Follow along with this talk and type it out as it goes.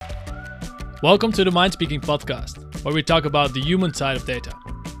Welcome to the Mind Speaking podcast, where we talk about the human side of data.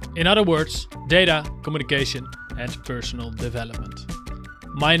 In other words, data, communication, and personal development.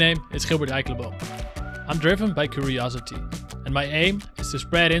 My name is Gilbert Eikelenboom. I'm driven by curiosity, and my aim is to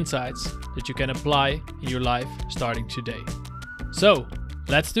spread insights that you can apply in your life starting today. So,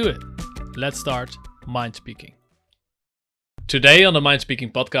 let's do it. Let's start Mind Speaking. Today on the Mind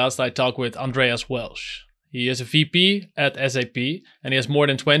Speaking podcast, I talk with Andreas Welsch. He is a VP at SAP, and he has more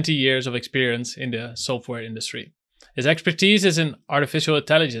than 20 years of experience in the software industry. His expertise is in artificial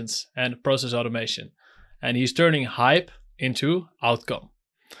intelligence and process automation, and he's turning hype into outcome.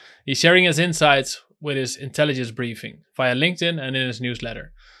 He's sharing his insights with his intelligence briefing via LinkedIn and in his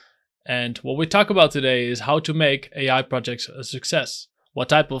newsletter. And what we talk about today is how to make AI projects a success, what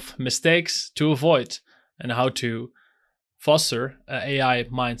type of mistakes to avoid, and how to foster an AI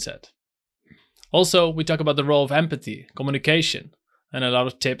mindset. Also, we talk about the role of empathy, communication, and a lot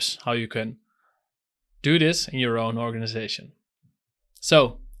of tips how you can do this in your own organization.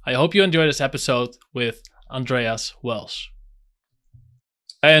 So, I hope you enjoy this episode with Andreas Welsch.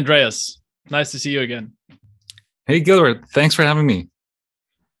 Hey, Andreas. Nice to see you again. Hey, Gilbert. Thanks for having me.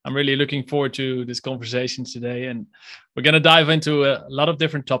 I'm really looking forward to this conversation today, and we're going to dive into a lot of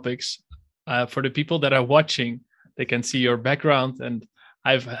different topics. For the people that are watching, they can see your background, and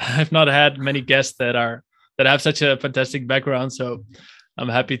I've not had many guests that have such a fantastic background, so I'm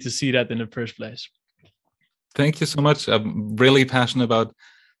happy to see that in the first place. Thank you so much. I'm really passionate about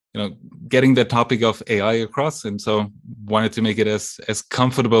getting the topic of AI across, and so wanted to make it as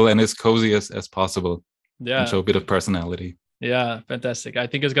comfortable and as cozy as possible. Yeah, and show a bit of personality. Yeah, fantastic. I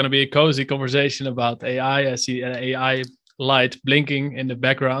think it's going to be a cozy conversation about AI. I see an AI light blinking in the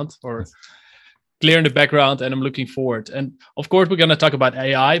background, or clear in the background, and I'm looking forward. And of course, we're going to talk about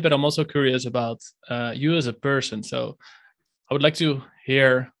AI, but I'm also curious about you as a person. So I would like to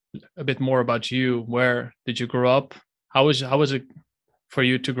hear a bit more about you. Where did you grow up? How was it for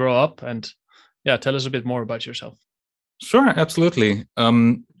you to grow up? And yeah, tell us a bit more about yourself. Sure, absolutely.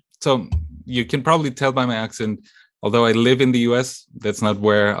 So you can probably tell by my accent, although I live in the US, that's not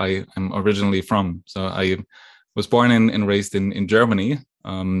where I am originally from. So I was born and raised in Germany,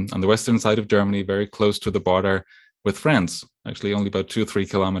 on the western side of Germany, very close to the border with France, actually only about 2-3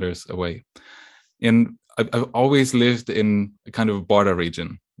 kilometers away. And I've always lived in a kind of a border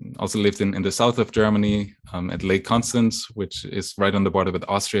region. Also lived in the south of Germany, at Lake Constance, which is right on the border with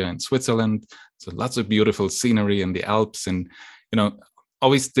Austria and Switzerland. So lots of beautiful scenery in the Alps, and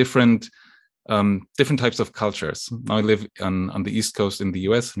always different types of cultures. Now I live on the East Coast in the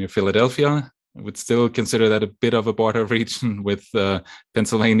US, near Philadelphia. I would still consider that a bit of a border region with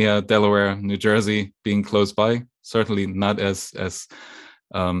Pennsylvania, Delaware, New Jersey being close by. Certainly not as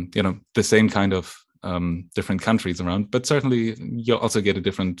the same kind of different countries around, but certainly you'll also get a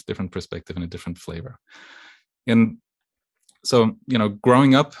different perspective and a different flavor. And so,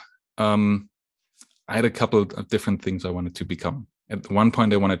 growing up, I had a couple of different things I wanted to become. At one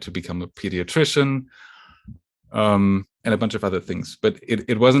point, I wanted to become a pediatrician, and a bunch of other things. But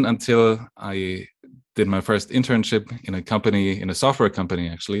it wasn't until I did my first internship in a software company,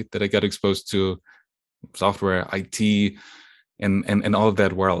 actually, that I got exposed to software, IT, and all of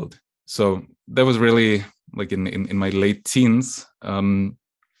that world. So that was really like in my late teens,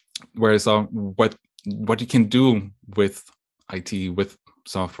 where I saw what you can do with IT, with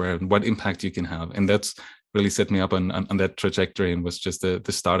software, and what impact you can have. And that's really set me up on that trajectory, and was just the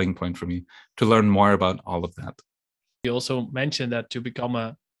starting point for me to learn more about all of that. You also mentioned that to become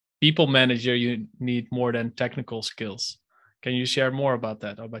a people manager, you need more than technical skills. Can you share more about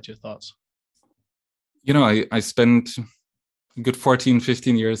that? How about your thoughts? I spent a good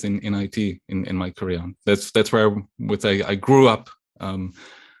 14-15 years in IT in my career. That's where I grew up,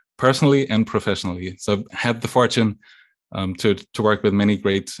 personally and professionally. So I had the fortune to work with many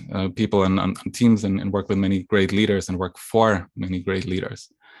great people on teams, and work with many great leaders, and work for many great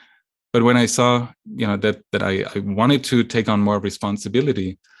leaders. But when I saw, that I wanted to take on more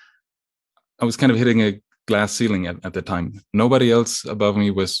responsibility, I was kind of hitting a glass ceiling at the time. Nobody else above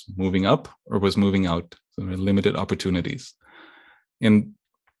me was moving up or was moving out. So there were limited opportunities. And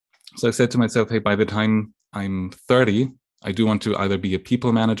so I said to myself, hey, by the time I'm 30, I do want to either be a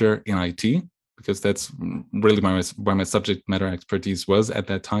people manager in IT, because that's really where my subject matter expertise was at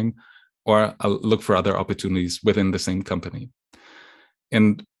that time, or I'll look for other opportunities within the same company.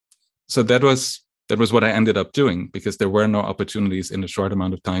 And so that was what I ended up doing, because there were no opportunities in a short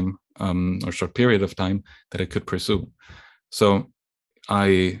amount of time, or short period of time, that I could pursue. So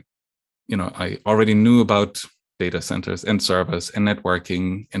I already knew about data centers and servers and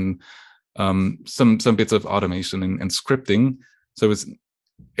networking and some bits of automation and scripting. So it was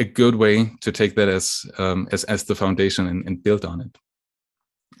a good way to take that as the foundation and build on it.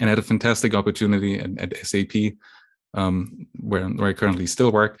 And I had a fantastic opportunity at SAP, where I currently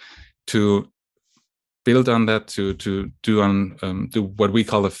still work, to build on that, to do what we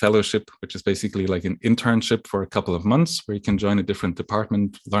call a fellowship, which is basically like an internship for a couple of months, where you can join a different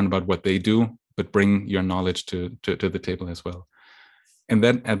department, learn about what they do, but bring your knowledge to the table as well. And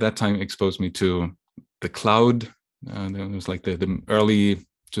that at that time exposed me to the cloud. It was like the early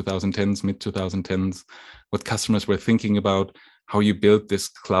 2010s, mid 2010s, what customers were thinking about, how you build this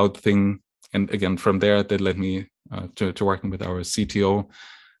cloud thing. And again, from there, that led me to working with our CTO.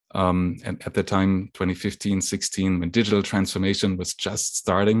 And at the time, 2015, 16, when digital transformation was just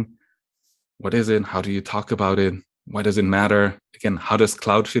starting. What is it? How do you talk about it? Why does it matter? Again, how does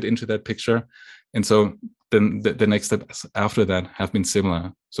cloud fit into that picture? And so then the next steps after that have been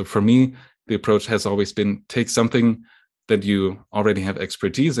similar. So for me, the approach has always been take something that you already have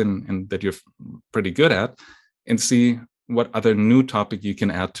expertise in and that you're pretty good at, and see what other new topic you can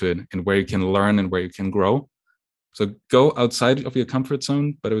add to it and where you can learn and where you can grow. So go outside of your comfort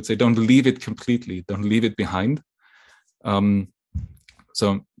zone, but I would say don't leave it completely. Don't leave it behind.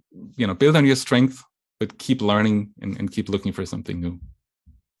 So, build on your strength, but keep learning and keep looking for something new.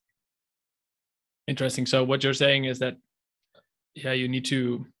 Interesting. So what you're saying is that, you need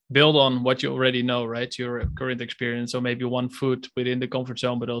to build on what you already know, right? Your current experience. So maybe one foot within the comfort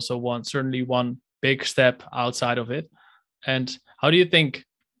zone, but also certainly one big step outside of it. And how do you think,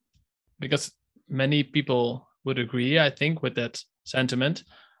 because many people would agree, I think, with that sentiment,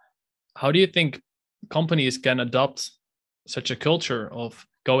 how do you think companies can adopt such a culture of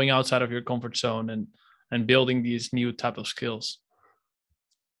going outside of your comfort zone and building these new type of skills?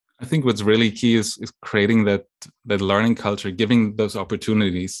 I think what's really key is creating that learning culture, giving those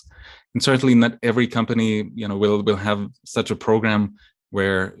opportunities. And certainly not every company, will have such a program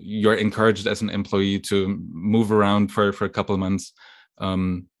where you're encouraged as an employee to move around for a couple of months,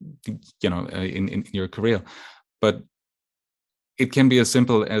 in your career. But it can be as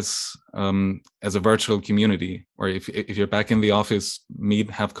simple as a virtual community, or if you're back in the office,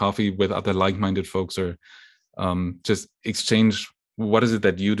 have coffee with other like-minded folks, or just exchange what is it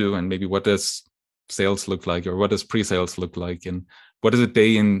that you do, and maybe what does sales look like, or what does pre-sales look like, and what does a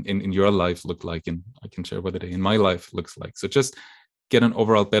day in your life look like, and I can share what a day in my life looks like. So just get an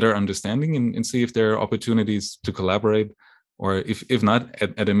overall better understanding and see if there are opportunities to collaborate, or if not,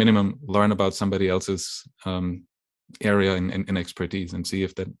 at a minimum, learn about somebody else's area and expertise, and see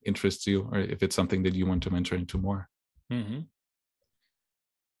if that interests you, or if it's something that you want to mentor into more. Mm-hmm.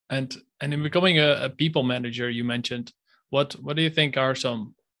 And in becoming a people manager, you mentioned, what do you think are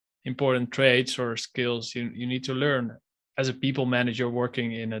some important traits or skills you need to learn as a people manager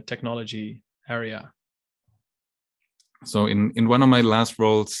working in a technology area? So in one of my last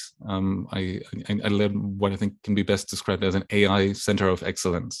roles, I led what I think can be best described as an AI center of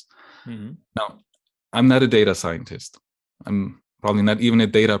excellence. Mm-hmm. Now, I'm not a data scientist. I'm probably not even a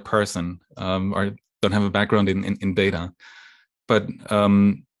data person, or don't have a background in data. But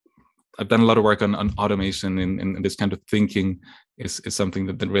I've done a lot of work on automation, and this kind of thinking is something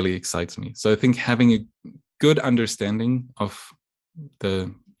that really excites me. So I think having a good understanding of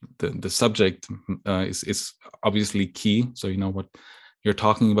the subject is obviously key. So you know what you're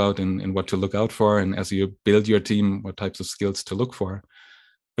talking about and what to look out for, and as you build your team, what types of skills to look for.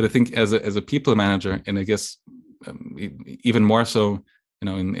 But I think as a people manager, and I guess even more so,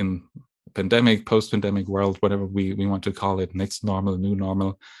 in pandemic, post-pandemic world, whatever we want to call it, next normal, new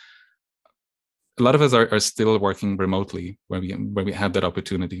normal, a lot of us are still working remotely, where we have that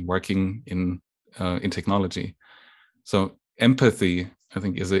opportunity, working in technology. So empathy, I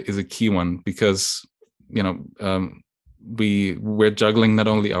think, is a key one, because we're juggling not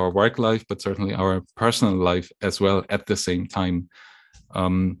only our work life, but certainly our personal life as well at the same time.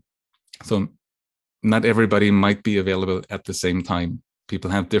 So not everybody might be available at the same time. People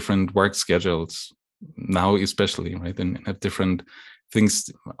have different work schedules now, especially, right? And have different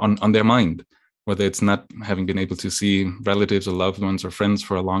things on their mind, whether it's not having been able to see relatives or loved ones or friends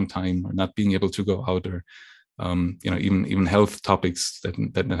for a long time, or not being able to go out, or even health topics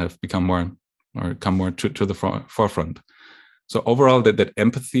that have become more, or come more to the forefront. So overall, that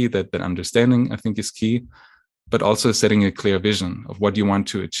empathy, that understanding, I think, is key, but also setting a clear vision of what you want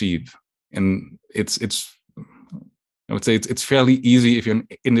to achieve. And I would say it's fairly easy if you're an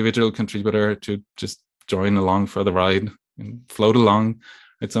individual contributor to just join along for the ride and float along.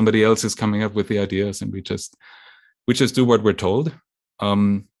 Right? Somebody else is coming up with the ideas, and we just do what we're told,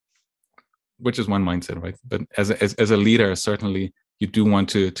 which is one mindset, right? But as a leader, certainly you do want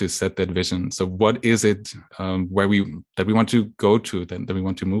to set that vision. So what is it that we want to go to, that we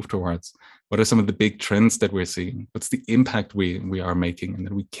want to move towards? What are some of the big trends that we're seeing? What's the impact we are making and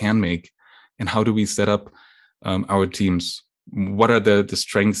that we can make? And how do we set up our teams? What are the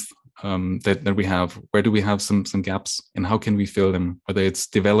strengths that we have? Where do we have some gaps, and how can we fill them? Whether it's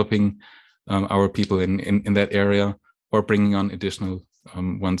developing our people in that area, or bringing on additional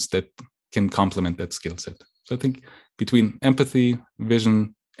ones that can complement that skill set. So I think between empathy,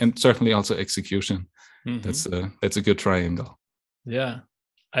 vision, and certainly also execution, that's a good triangle. Yeah,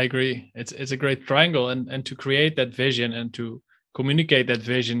 I agree. It's a great triangle, and to create that vision and to communicate that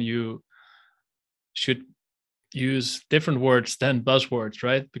vision, you should use different words than buzzwords,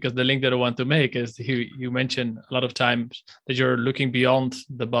 right? Because the link that I want to make is you mentioned a lot of times that you're looking beyond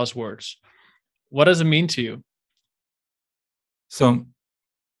the buzzwords. What does it mean to you? So,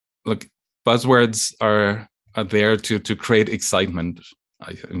 look, buzzwords are there to create excitement.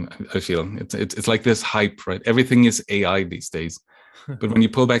 I feel it's like this hype, right? Everything is AI these days. But when you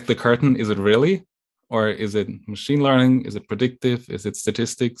pull back the curtain, is it really? Or is it machine learning? Is it predictive? Is it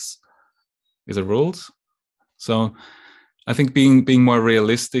statistics? Is it rules? So I think being more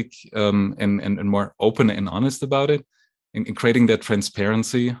realistic and more open and honest about it, and creating that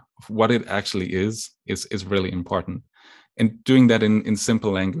transparency of what it actually is really important. And doing that in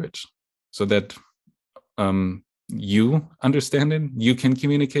simple language, so that you understand it, you can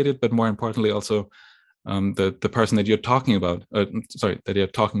communicate it, but more importantly also the person that you're talking about, that you're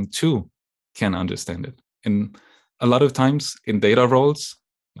talking to, can understand it. And a lot of times in data roles,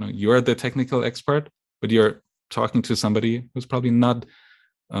 you're the technical expert, but you're talking to somebody who's probably not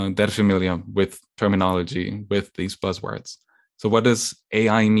that familiar with terminology, with these buzzwords. So what does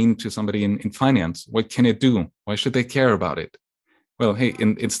AI mean to somebody in finance? What can it do? Why should they care about it? Well, hey,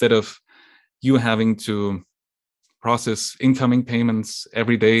 instead of you having to process incoming payments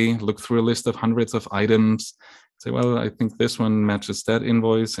every day, look through a list of hundreds of items, say, well, I think this one matches that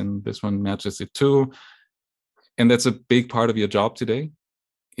invoice and this one matches it too. And that's a big part of your job today.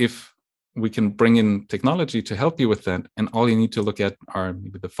 If we can bring in technology to help you with that, and all you need to look at are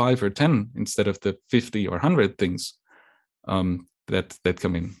maybe the 5 or 10 instead of the 50 or 100 things that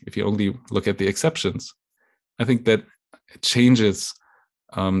come in. If you only look at the exceptions, I think that changes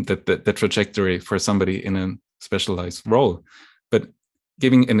the trajectory for somebody in a specialized role. But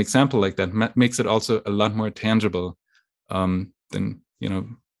giving an example like that makes it also a lot more tangible than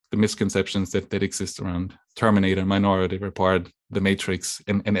the misconceptions that exist around Terminator, Minority Report, The Matrix,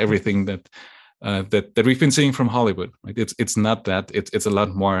 and everything that we've been seeing from Hollywood. Right? It's not that. It's a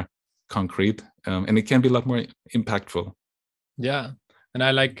lot more concrete, and it can be a lot more impactful. Yeah, and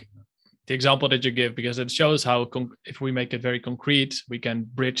I like the example that you give, because it shows how if we make it very concrete, we can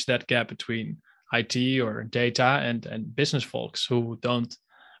bridge that gap between IT or data and business folks who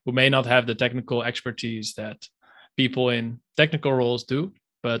may not have the technical expertise that people in technical roles do.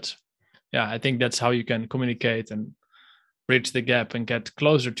 But yeah, I think that's how you can communicate and bridge the gap and get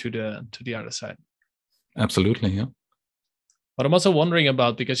closer to the other side. Absolutely, yeah. But I'm also wondering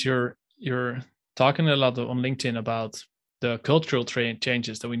about, because you're talking a lot on LinkedIn about the cultural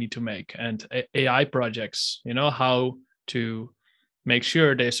changes that we need to make, and AI projects, how to make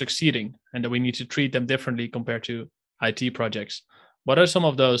sure they're succeeding, and that we need to treat them differently compared to IT projects. What are some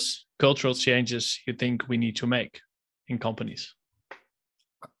of those cultural changes you think we need to make in companies?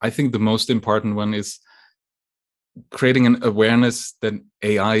 I think the most important one is creating an awareness that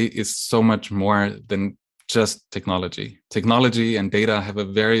AI is so much more than just technology. Technology and data have a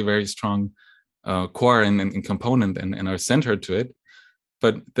very, very strong core and component and are centered to it,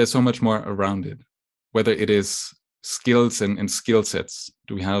 but there's so much more around it. Whether it is skills and skill sets,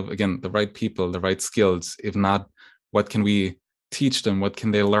 do we have, again, the right people, the right skills? If not, what can we teach them? What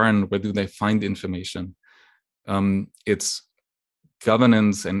can they learn? Where do they find information? It's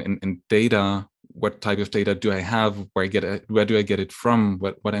governance and data. What type of data do I have? Where do I get it from?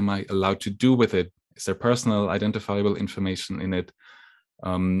 What am I allowed to do with it? Is there personal identifiable information in it?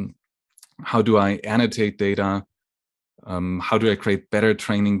 How do I annotate data? How do I create better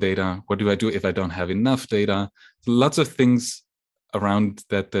training data? What do I do if I don't have enough data? Lots of things around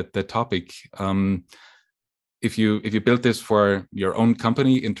that topic. If you build this for your own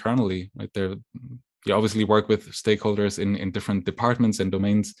company internally, right there, you obviously work with stakeholders in different departments and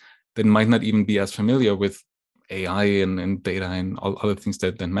domains that might not even be as familiar with AI and data and all other things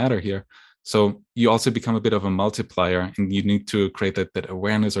that matter here. So you also become a bit of a multiplier, and you need to create that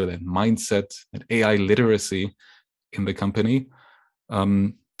awareness or that mindset, that AI literacy in the company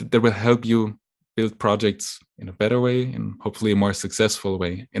that will help you build projects in a better way and hopefully a more successful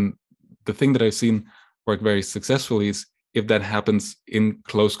way. And the thing that I've seen work very successfully is if that happens in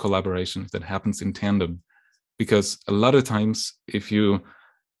close collaboration, if that happens in tandem. Because a lot of times, if you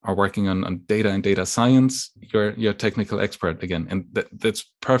are working on data and data science, you're a technical expert again, and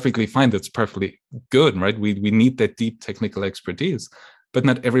that's perfectly fine. That's perfectly good, right? We need that deep technical expertise, but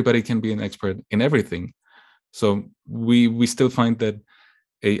not everybody can be an expert in everything. So we still find that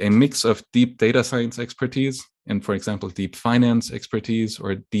a mix of deep data science expertise and, for example, deep finance expertise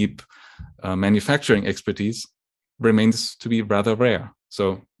or deep manufacturing expertise remains to be rather rare.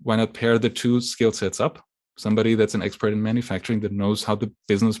 So why not pair the two skill sets up? Somebody that's an expert in manufacturing that knows how the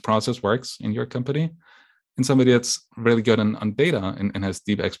business process works in your company, and somebody that's really good on data and has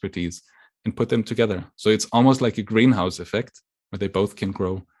deep expertise, and put them together. So it's almost like a greenhouse effect where they both can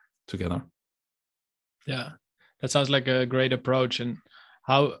grow together. Yeah, that sounds like a great approach. And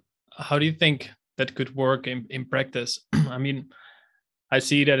how do you think that could work in practice? I mean, I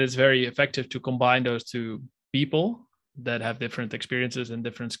see that it's very effective to combine those two people that have different experiences and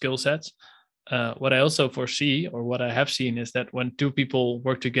different skill sets. What I also foresee, or what I have seen, is that when two people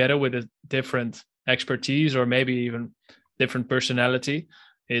work together with a different expertise or maybe even different personality,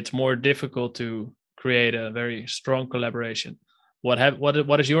 it's more difficult to create a very strong collaboration.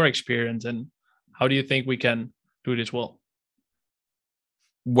 What is your experience, and how do you think we can do this well?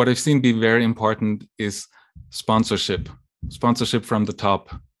 What I've seen be very important is sponsorship from the top.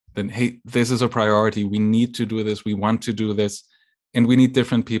 Then, hey, this is a priority. We need to do this. We want to do this. And we need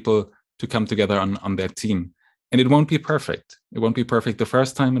different people to come together on that team. And it won't be perfect. It won't be perfect the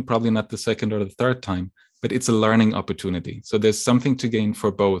first time, and probably not the second or the third time, but it's a learning opportunity. So there's something to gain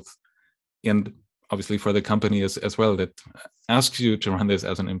for both. And obviously for the company as well, that asks you to run this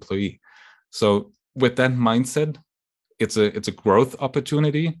as an employee. So with that mindset, it's a growth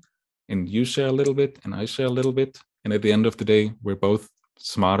opportunity, and you share a little bit and I share a little bit. And at the end of the day, we're both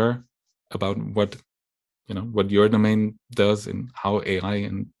smarter about what your domain does and how AI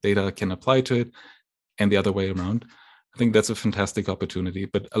and data can apply to it, and the other way around. I think that's a fantastic opportunity.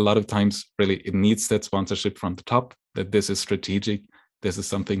 But a lot of times, really, it needs that sponsorship from the top, that this is strategic. This is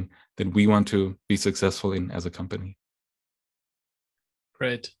something that we want to be successful in as a company.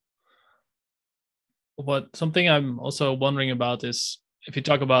 Great. Something I'm also wondering about is, if you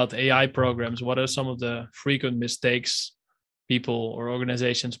talk about AI programs, what are some of the frequent mistakes people or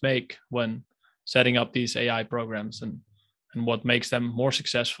organizations make when setting up these AI programs, and what makes them more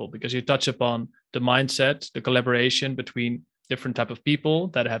successful? Because you touch upon the mindset, the collaboration between different type of people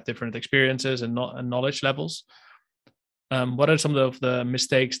that have different experiences and knowledge levels. What are some of the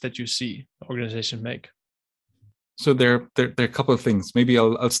mistakes that you see organizations make? So there are a couple of things. Maybe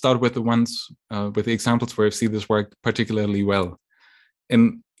I'll start with the ones with the examples where I've seen this work particularly well.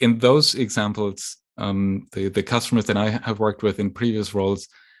 In those examples, the customers that I have worked with in previous roles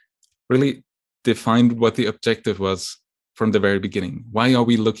really defined what the objective was from the very beginning. Why are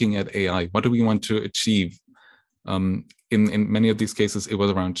we looking at AI? What do we want to achieve? In many of these cases, it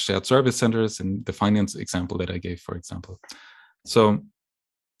was around shared service centers, and the finance example that I gave, for example. So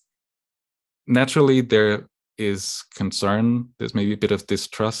naturally, there is concern. There's maybe a bit of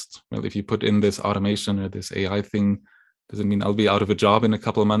distrust. Well, if you put in this automation or this AI thing, does it mean I'll be out of a job in a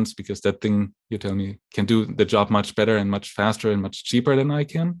couple of months because that thing, you tell me, can do the job much better and much faster and much cheaper than I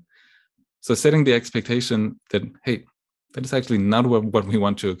can? So setting the expectation that, hey, that is actually not what we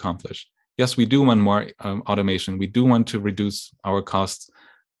want to accomplish. Yes, we do want more automation. We do want to reduce our costs,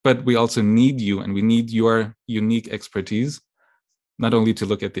 but we also need you, and we need your unique expertise, not only to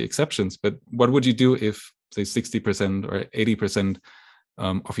look at the exceptions, but what would you do if, say, 60% or 80%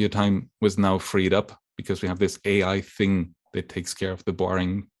 of your time was now freed up because we have this AI thing that takes care of the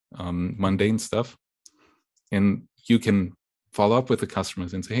boring, mundane stuff. And you can follow up with the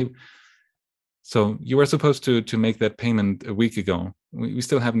customers and say, hey, so you were supposed to make that payment a week ago. We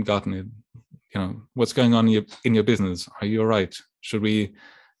still haven't gotten it. What's going on in your business? Are you all right? Should we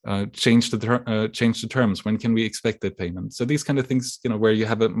change the terms? When can we expect that payment? So these kind of things, where you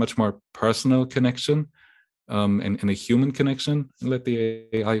have a much more personal connection and a human connection, and let the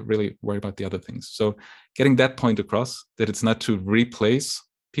AI really worry about the other things. So getting that point across, that it's not to replace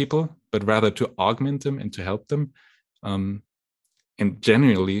people, but rather to augment them and to help them, and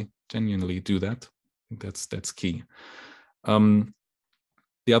genuinely do that. I think that's key.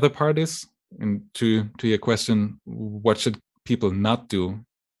 The other part is, and to your question, what should people not do?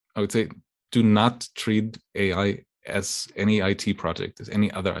 I would say, do not treat AI as any IT project, as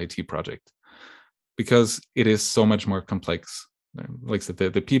any other IT project, because it is so much more complex. Like I said,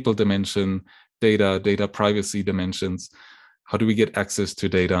 the people dimension, data privacy dimensions. How do we get access to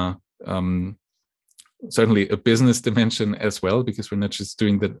data? Certainly a business dimension as well, because we're not just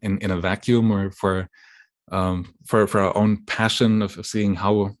doing that in a vacuum or for for our own passion of seeing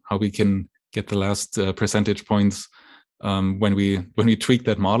how we can get the last percentage points when we tweak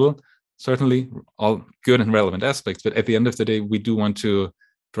that model. Certainly all good and relevant aspects, but at the end of the day, we do want to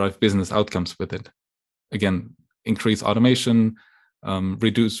drive business outcomes with it. Again, increase automation,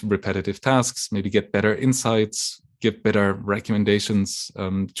 reduce repetitive tasks, maybe get better insights, give better recommendations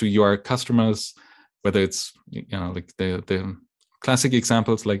to your customers, whether it's like the classic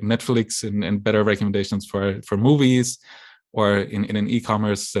examples like Netflix and better recommendations for movies, or in an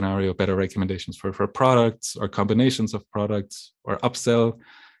e-commerce scenario, better recommendations for products or combinations of products, or upsell.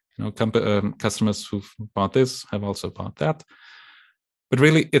 Customers who've bought this have also bought that. But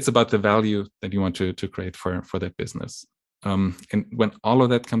really, it's about the value that you want to create for that business. And when all of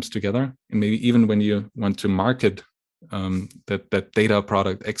that comes together, and maybe even when you want to market that data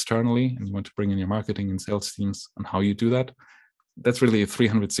product externally, and you want to bring in your marketing and sales teams on how you do that, that's really a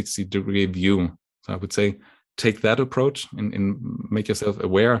 360-degree view. So I would say take that approach and make yourself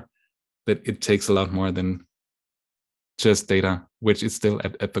aware that it takes a lot more than just data, which is still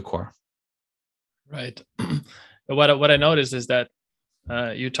at the core. Right. What I noticed is that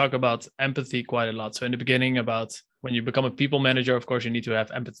you talk about empathy quite a lot. So in the beginning, about when you become a people manager, of course, you need to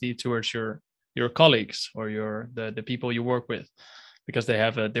have empathy towards your colleagues or the people you work with, because they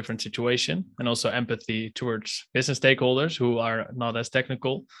have a different situation, and also empathy towards business stakeholders who are not as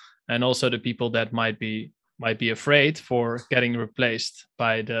technical, and also the people that might be afraid for getting replaced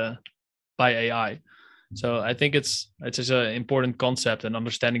by AI. So I think it's just an important concept, and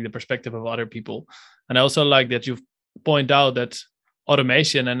understanding the perspective of other people. And I also like that you point out that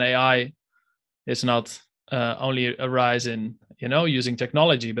automation and AI is not only a rise in using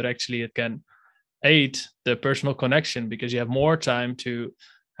technology, but actually it can aid the personal connection, because you have more time to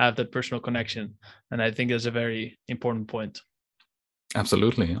have that personal connection. And I think that's a very important point.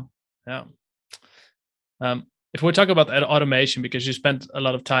 Absolutely. Yeah. If we talk about automation, because you spent a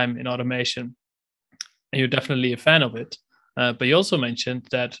lot of time in automation and you're definitely a fan of it, but you also mentioned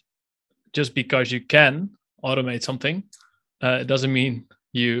that just because you can automate something, it doesn't mean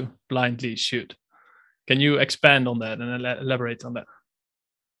you blindly should. Can you expand on that and elaborate on that?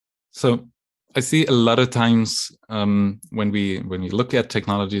 So I see a lot of times when we look at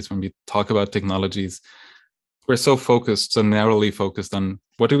technologies, when we talk about technologies, we're so narrowly focused on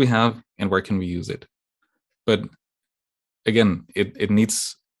what do we have and where can we use it. But again, it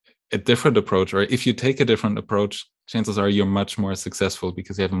needs a different approach, or if you take a different approach, chances are you're much more successful,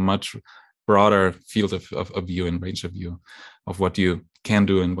 because you have a much broader field of view and range of view of what you can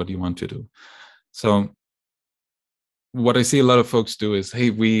do and what you want to do. So what I see a lot of folks do is, hey,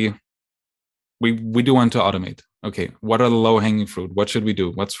 we do want to automate. Okay, what are the low-hanging fruit? What should we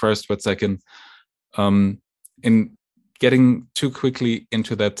do? What's first? What's second? In getting too quickly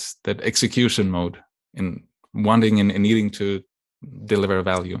into that execution mode, and wanting and needing to deliver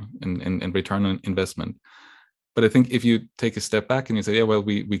value and return on investment. But I think if you take a step back and you say, yeah, well,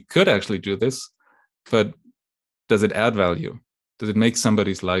 we could actually do this, but does it add value? Does it make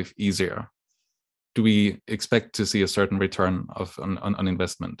somebody's life easier? Do we expect to see a certain return on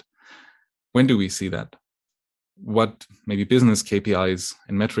investment? When do we see that? What maybe business KPIs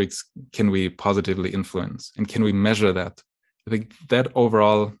and metrics can we positively influence? And can we measure that? I think that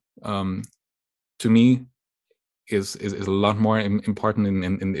overall, to me, is a lot more important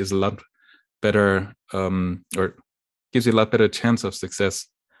and is a lot better, or gives you a lot better chance of success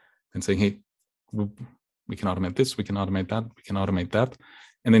than saying, hey, we can automate this, we can automate that, we can automate that.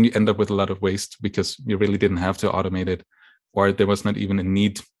 And then you end up with a lot of waste because you really didn't have to automate it, or there was not even a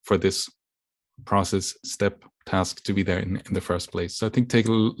need for this process, step, task to be there in the first place. So I think take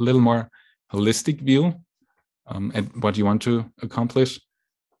a little more holistic view at what you want to accomplish,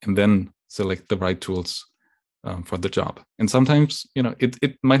 and then select the right tools for the job. And sometimes,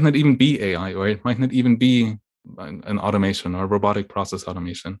 it might not even be AI, or it might not even be an automation or robotic process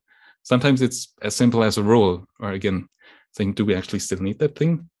automation. Sometimes it's as simple as a rule, or again, saying, do we actually still need that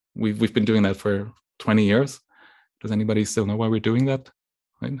thing? We've been doing that for 20 years. Does anybody still know why we're doing that?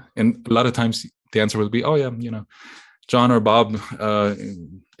 Right? And a lot of times the answer will be, oh yeah, John or Bob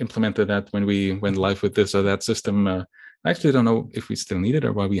implemented that when we went live with this or that system. I actually don't know if we still need it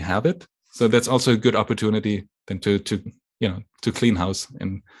or why we have it. So that's also a good opportunity then to clean house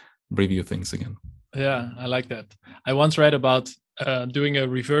and review things again. Yeah, I like that. I once read about doing a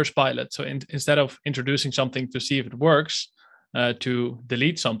reverse pilot. So instead of introducing something to see if it works, to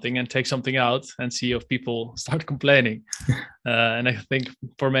delete something and take something out and see if people start complaining. And I think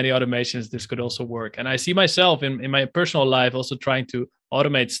for many automations, this could also work. And I see myself in my personal life also trying to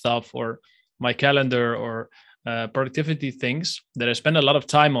automate stuff, or my calendar, or productivity things that I spend a lot of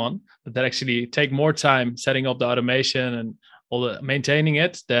time on, but that actually take more time setting up the automation and all the maintaining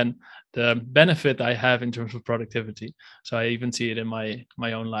it than the benefit I have in terms of productivity. So I even see it in my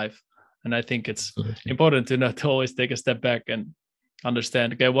own life. And I think it's important to not always take a step back and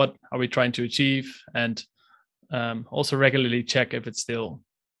understand, okay, what are we trying to achieve? And also regularly check if it's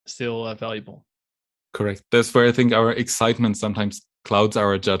still valuable. Correct. That's where I think our excitement sometimes clouds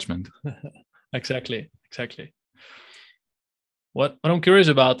our judgment. Exactly. What I'm curious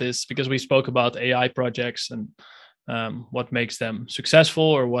about is, because we spoke about AI projects and what makes them successful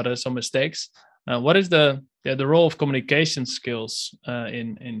or what are some mistakes. What is the role of communication skills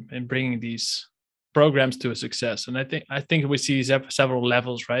in bringing these programs to a success? And I think we see several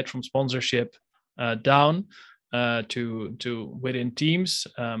levels, right, from sponsorship down to within teams.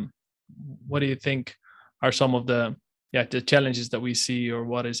 What do you think are some of the challenges that we see, or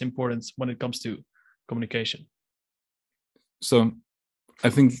what is important when it comes to communication? So I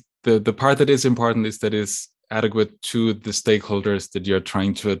think the part that is important is that is adequate to the stakeholders that you're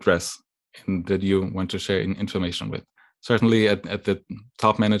trying to address and that you want to share information with. Certainly at the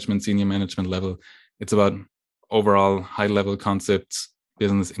top management, senior management level, it's about overall high level concepts,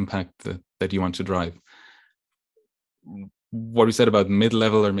 business impact that you want to drive. What we said about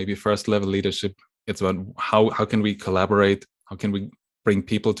mid-level or maybe first level leadership, it's about how can we collaborate? How can we bring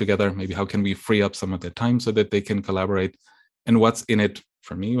people together? Maybe how can we free up some of their time so that they can collaborate? And what's in it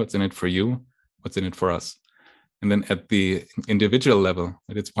for me? What's in it for you? What's in it for us? And then at the individual level,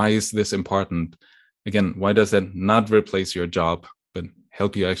 it's why is this important? Again, why does that not replace your job, but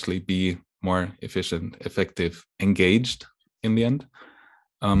help you actually be more efficient, effective, engaged in the end?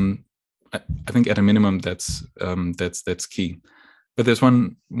 I think at a minimum that's key. But there's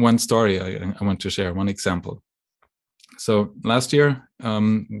one story I want to share, one example. So last year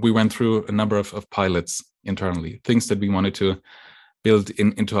we went through a number of pilots internally, things that we wanted to build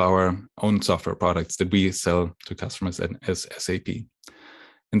into our own software products that we sell to customers as SAP.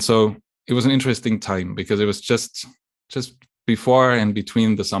 And so it was an interesting time because it was just before and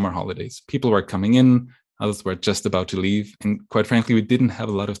between the summer holidays. People were coming in, others were just about to leave. And quite frankly, we didn't have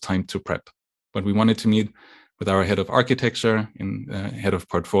a lot of time to prep. But we wanted to meet with our head of architecture and head of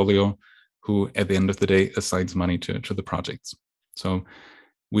portfolio, who at the end of the day assigns money to the projects. So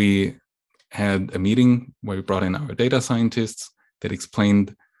we had a meeting where we brought in our data scientists that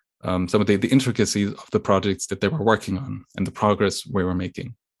explained some of the intricacies of the projects that they were working on and the progress we were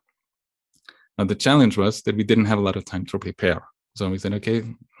making. Now, the challenge was that we didn't have a lot of time to prepare. So we said, okay,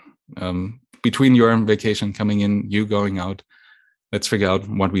 between your vacation coming in, you going out, let's figure out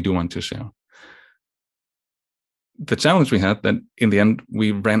what we do want to share. The challenge we had that in the end,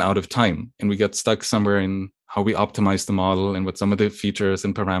 we ran out of time and we got stuck somewhere in how we optimized the model and what some of the features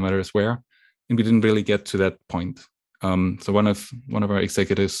and parameters were. And we didn't really get to that point. So one of our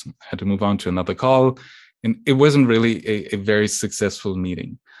executives had to move on to another call, and it wasn't really a very successful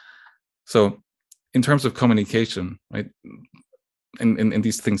meeting. So in terms of communication, right, and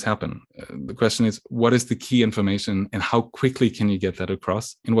these things happen, the question is, what is the key information and how quickly can you get that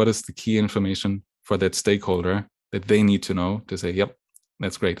across? And what is the key information for that stakeholder that they need to know to say, yep,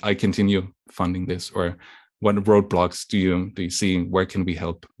 that's great, I continue funding this? Or what roadblocks do you see? Where can we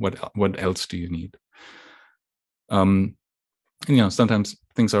help? What else do you need? And, sometimes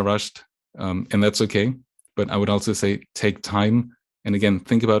things are rushed, and that's okay. But I would also say take time. And again,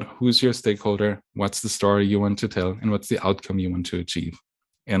 think about who's your stakeholder, what's the story you want to tell, and what's the outcome you want to achieve.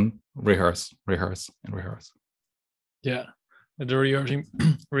 And rehearse. Yeah, the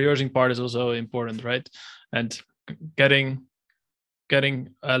rehearsing part is also important, right? And getting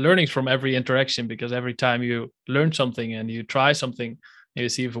learnings from every interaction, because every time you learn something and you try something, you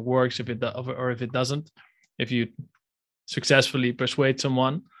see if it works, if it doesn't. If you successfully persuade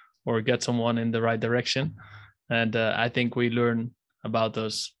someone or get someone in the right direction. And I think we learn about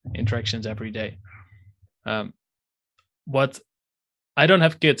those interactions every day. What I don't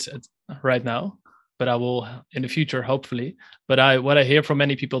have kids right now, but I will in the future, hopefully. But what I hear from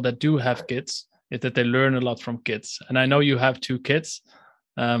many people that do have kids is that they learn a lot from kids. And I know you have 2 kids,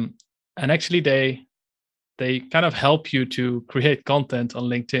 and actually they kind of help you to create content on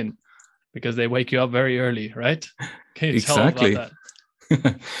LinkedIn because they wake you up very early, right? Can you exactly. tell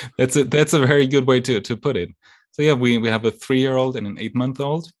about that? That's a very good way to put it. So yeah, we have a 3-year-old and an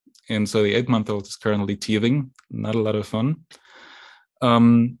 8-month-old. And so the 8-month-old is currently teething, not a lot of fun.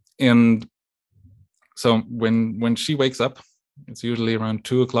 And so when she wakes up, it's usually around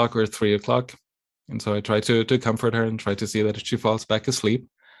 2 o'clock or 3 o'clock. And so I try to comfort her and try to see that she falls back asleep.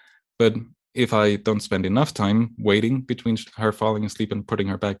 But if I don't spend enough time waiting between her falling asleep and putting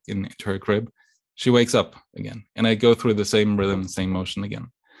her back into her crib, she wakes up again, and I go through the same rhythm, same motion again.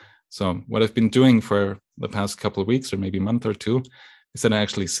 So what I've been doing for the past couple of weeks or maybe a month or two is that I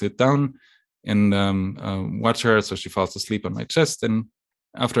actually sit down and watch her so she falls asleep on my chest. And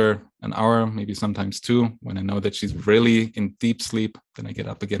after an hour, maybe sometimes two, when I know that she's really in deep sleep, then I get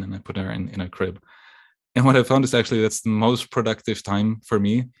up again and I put her in a crib. And what I found is actually that's the most productive time for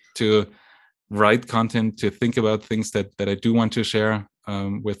me to write content, to think about things that I do want to share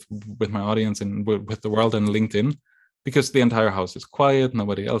with my audience and with the world on LinkedIn, because the entire house is quiet,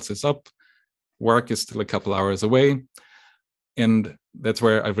 nobody else is up, work is still a couple hours away, and that's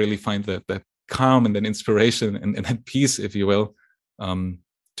where I really find that calm and then inspiration and that peace, if you will,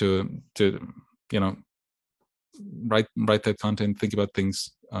 to write that content, think about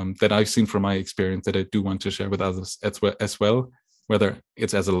things that I've seen from my experience that I do want to share with others as well, whether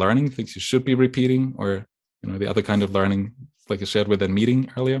it's as a learning, things you should be repeating, or the other kind of learning, like I shared with that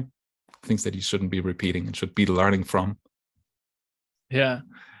meeting earlier, things that you shouldn't be repeating and should be learning from. Yeah,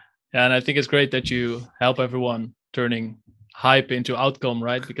 and I think it's great that you help everyone turning hype into outcome,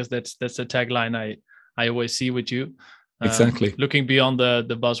 right? Because that's the tagline I always see with you. Exactly. Looking beyond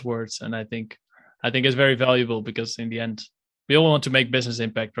the buzzwords, and I think it's very valuable, because in the end, we all want to make business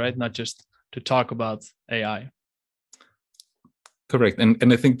impact, right? Not just to talk about AI. Correct,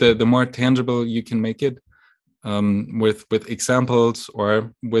 and I think the more tangible you can make it, with examples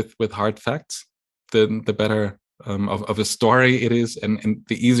or with hard facts, the better of a story it is, and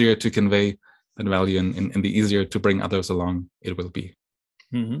the easier to convey that value and the easier to bring others along it will be.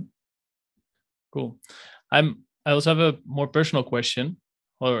 Mm-hmm. Cool. I also have a more personal question,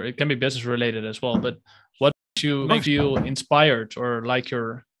 or it can be business related as well. But what makes you feel inspired or like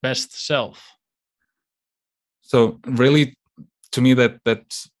your best self? So really, to me,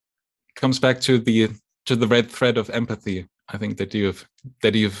 that comes back to the red thread of empathy. I think that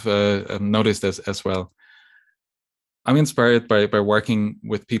you've noticed as well. I'm inspired by working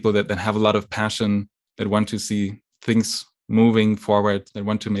with people that have a lot of passion, that want to see things moving forward, that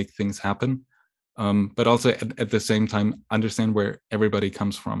want to make things happen, but also at the same time understand where everybody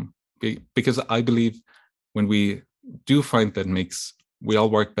comes from. Because I believe when we do find that mix, we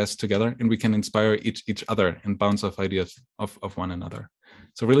all work best together, and we can inspire each other and bounce off ideas of one another.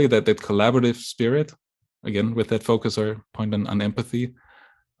 So really that collaborative spirit, again, with that focus or point on empathy,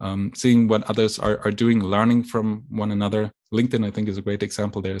 seeing what others are doing, learning from one another. LinkedIn, I think, is a great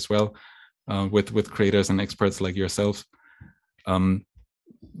example there as well, with creators and experts like yourself.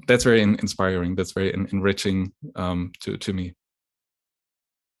 That's very inspiring. That's very enriching to me.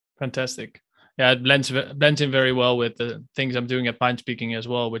 Fantastic. Yeah, it blends in very well with the things I'm doing at Pine Speaking as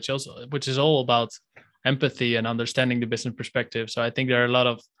well, which is all about empathy and understanding the business perspective. So I think there are a lot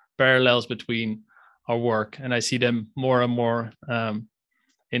of parallels between our work, and I see them more and more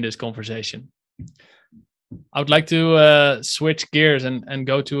in this conversation. I would like to switch gears and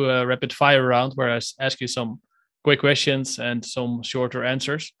go to a rapid fire round where I ask you some quick questions and some shorter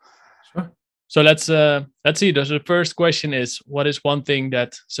answers. Sure. So let's see. The first question is, what is one thing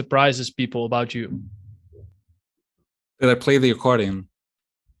that surprises people about you? That I play the accordion.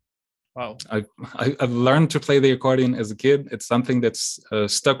 Wow. I've learned to play the accordion as a kid. It's something that's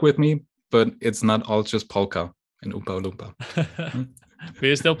stuck with me, but it's not all just polka and oompa loompa. Do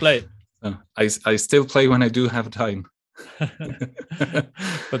you still play? I still play when I do have time.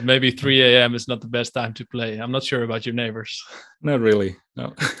 But maybe 3 a.m. is not the best time to play. I'm not sure about your neighbors. Not really,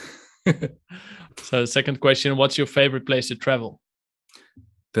 no. So second question, what's your favorite place to travel?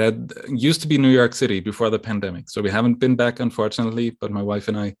 That used to be New York City before the pandemic. So we haven't been back, unfortunately, but my wife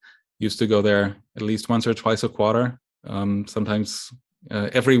and I used to go there at least once or twice a quarter, sometimes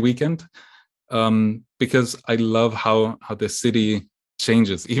every weekend, because I love how the city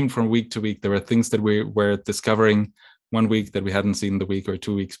changes, even from week to week. There are things that we were discovering one week that we hadn't seen the week or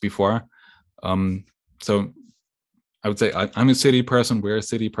 2 weeks before. So I would say I'm a city person, we're a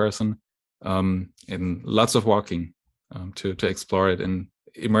city person, and lots of walking to explore it and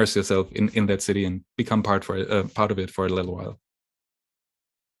immerse yourself in that city and become part of it for a little while.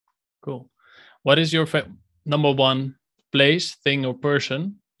 Cool. What is your number one place, thing, or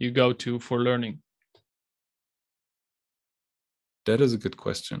person you go to for learning? That is a good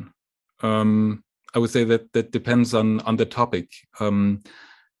question. I would say that depends on the topic.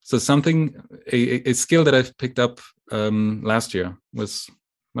 So a skill that I've picked up last year was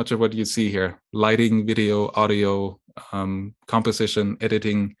much of what you see here: lighting, video, audio, composition,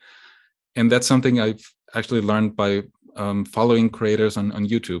 editing. And that's something I've actually learned by following creators on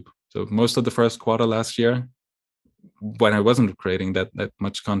YouTube. So most of the first quarter last year, when I wasn't creating that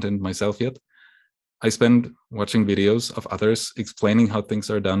much content myself yet, I spend watching videos of others explaining how things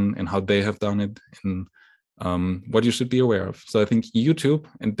are done and how they have done it, and what you should be aware of. So I think YouTube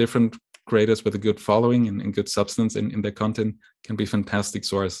and different creators with a good following and good substance in their content can be a fantastic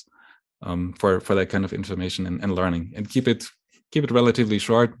source for that kind of information and learning, and keep it relatively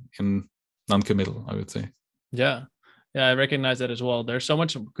short and non-committal, I would say. Yeah, I recognize that as well. There's so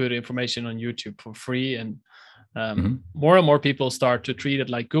much good information on YouTube for free, and more and more people start to treat it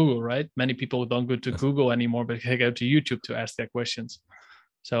like Google, right? Many people don't go to Google anymore, but they go to YouTube to ask their questions.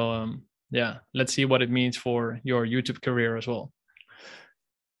 So yeah, let's see what it means for your YouTube career as well.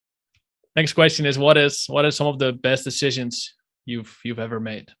 Next question is, what are some of the best decisions you've ever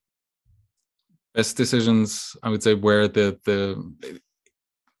made? Best decisions, I would say, where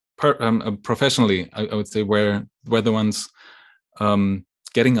professionally, I would say where the ones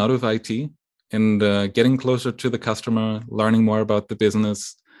getting out of IT and getting closer to the customer, learning more about the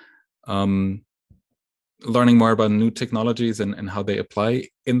business, learning more about new technologies and how they apply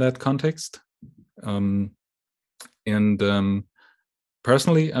in that context.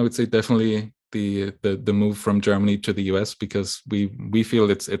 Personally, I would say definitely the move from Germany to the US, because we feel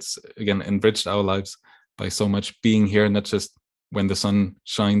it's again enriched our lives by so much being here, not just when the sun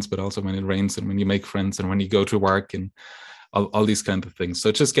shines, but also when it rains and when you make friends and when you go to work and all these kind of things.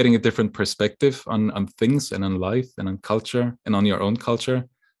 So just getting a different perspective on things and on life and on culture and on your own culture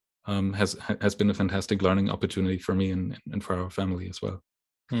has been a fantastic learning opportunity for me and for our family as well.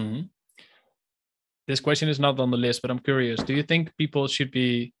 Mm-hmm. This question is not on the list, but I'm curious. Do you think people should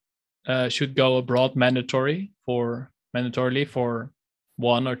go abroad mandatorily for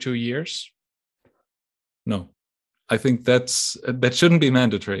 1 or 2 years? No, I think that shouldn't be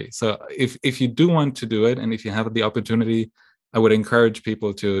mandatory. So if you do want to do it, and if you have the opportunity, I would encourage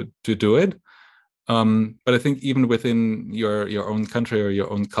people to do it. But I think even within your own country or your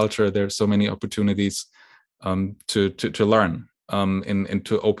own culture, there are so many opportunities to learn and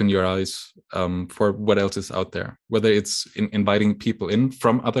to open your eyes for what else is out there. Whether it's inviting people in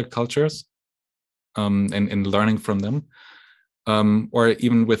from other cultures and learning from them, or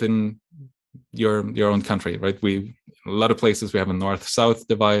even within your own country, right? A lot of places we have a north-south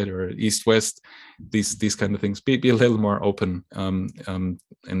divide or east-west, these kind of things. Be a little more open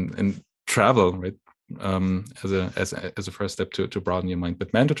and travel, right? As a first step to broaden your mind.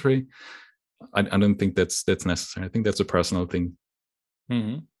 But mandatory, I don't think that's necessary. I think that's a personal thing.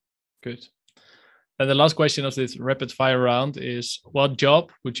 Mm-hmm. Good. And the last question of this rapid fire round is: what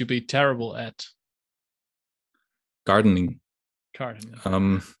job would you be terrible at? Gardening.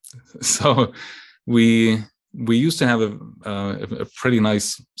 So we used to have a pretty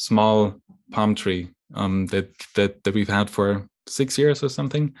nice small palm tree that we've had for 6 years or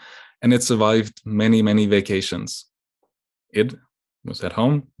something, and it survived many vacations. It was at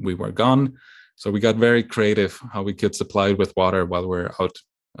home, we were gone, so we got very creative how we could supply it with water while we're out.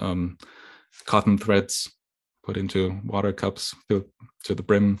 Cotton threads put into water cups filled to the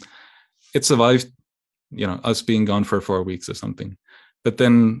brim. It survived, us being gone for 4 weeks or something. But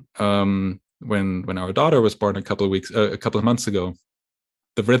then when our daughter was born a couple of months ago,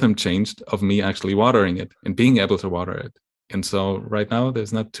 the rhythm changed of me actually watering it and being able to water it. And so right now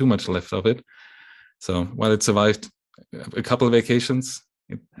there's not too much left of it. So while it survived a couple of vacations,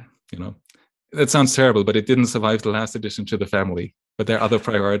 that sounds terrible, but it didn't survive the last addition to the family. But there are other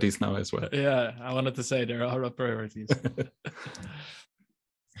priorities now as well. Yeah, I wanted to say there are other priorities.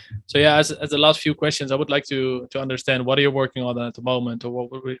 So yeah, as the last few questions, I would like to understand, what are you working on at the moment, or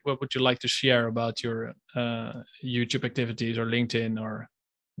what would you like to share about your YouTube activities or LinkedIn or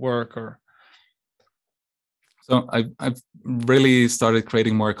work? Or so I've really started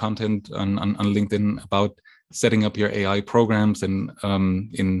creating more content on LinkedIn about setting up your AI programs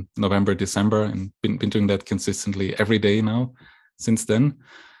in November, December, and been doing that consistently every day now since then.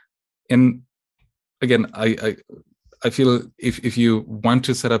 And again, I feel if you want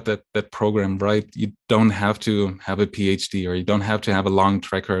to set up that program right, you don't have to have a PhD, or you don't have to have a long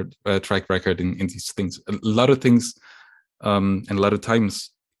track record in these things. A lot of things and a lot of times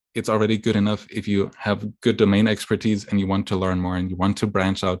it's already good enough if you have good domain expertise and you want to learn more and you want to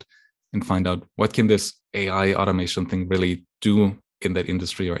branch out and find out what can this AI automation thing really do in that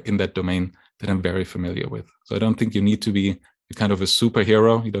industry or in that domain that I'm very familiar with. So I don't think you need to be kind of a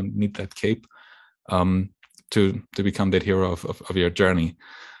superhero. You don't need that cape to become that hero of your journey.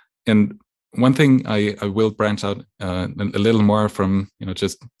 And one thing I will branch out a little more from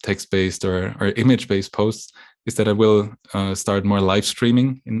just text-based or image-based posts is that I will start more live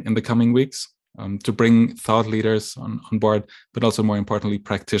streaming in the coming weeks to bring thought leaders on board, but also more importantly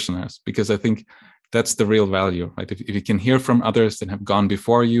practitioners, because I think that's the real value, right? If you can hear from others that have gone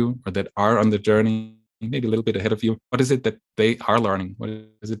before you or that are on the journey, maybe a little bit ahead of you, what is it that they are learning? What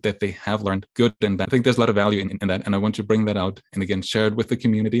is it that they have learned, good and bad? I think there's a lot of value in that, and I want to bring that out and again share it with the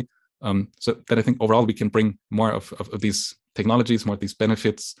community, so that I think overall we can bring more of these technologies, more of these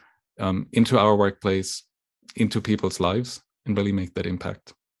benefits into our workplace, into people's lives, and really make that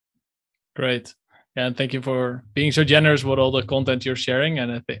impact. Great. Yeah, and thank you for being so generous with all the content you're sharing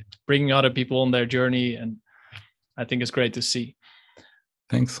and bringing other people on their journey. And I think it's great to see.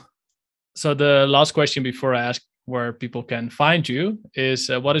 Thanks. So the last question before I ask where people can find you is,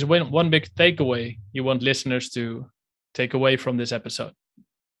 what is one big takeaway you want listeners to take away from this episode?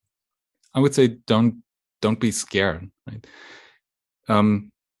 I would say don't be scared. Right?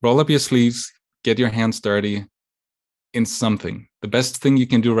 Roll up your sleeves, get your hands dirty in something. The best thing you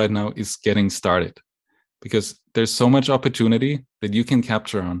can do right now is getting started, because there's so much opportunity that you can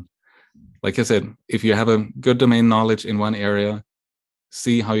capture on. Like I said, if you have a good domain knowledge in one area,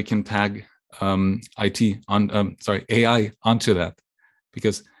 see how you can tag AI onto that,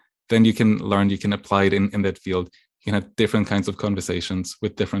 because then you can learn, you can apply it in that field. You can have different kinds of conversations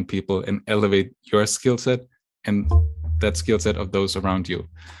with different people and elevate your skill set and that skill set of those around you.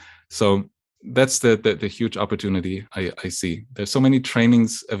 So that's the huge opportunity I see. There's so many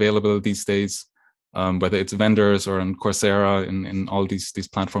trainings available these days, whether it's vendors or on Coursera and all these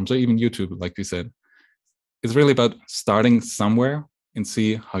platforms, or even YouTube, like we said. It's really about starting somewhere and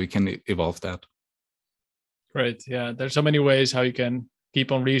see how you can evolve that. Right. Yeah. There's so many ways how you can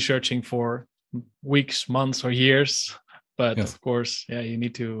keep on researching for weeks, months, or years. But Yes. Of course, yeah, you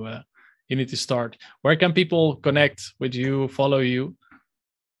need to start. Where can people connect with you, follow you?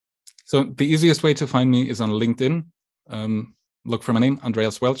 So the easiest way to find me is on LinkedIn. Look for my name,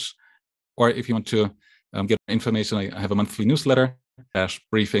 Andreas Welsch. Or if you want to get information, I have a monthly newsletter,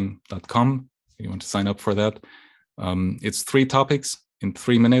 briefing.com. If you want to sign up for that. It's 3 topics in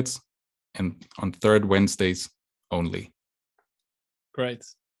 3 minutes and on third Wednesdays only. Great.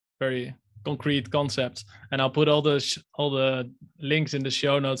 Very concrete concepts. And I'll put all the links in the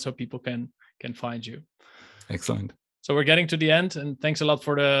show notes so people can find you. Excellent. So we're getting to the end, and thanks a lot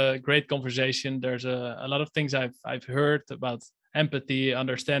for the great conversation. There's a lot of things I've heard about empathy,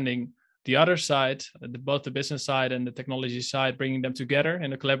 understanding the other side, both the business side and the technology side, bringing them together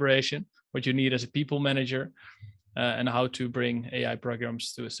in a collaboration, what you need as a people manager, and how to bring AI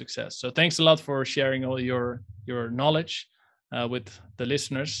programs to a success. So thanks a lot for sharing all your knowledge with the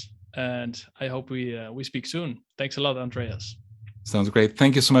listeners, and I hope we speak soon. Thanks a lot, Andreas. Sounds great.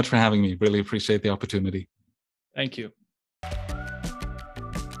 Thank you so much for having me. Really appreciate the opportunity. Thank you.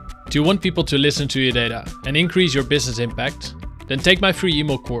 Do you want people to listen to your data and increase your business impact? Then take my free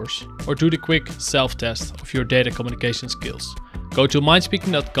email course or do the quick self-test of your data communication skills. Go to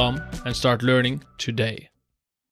mindspeaking.com and start learning today.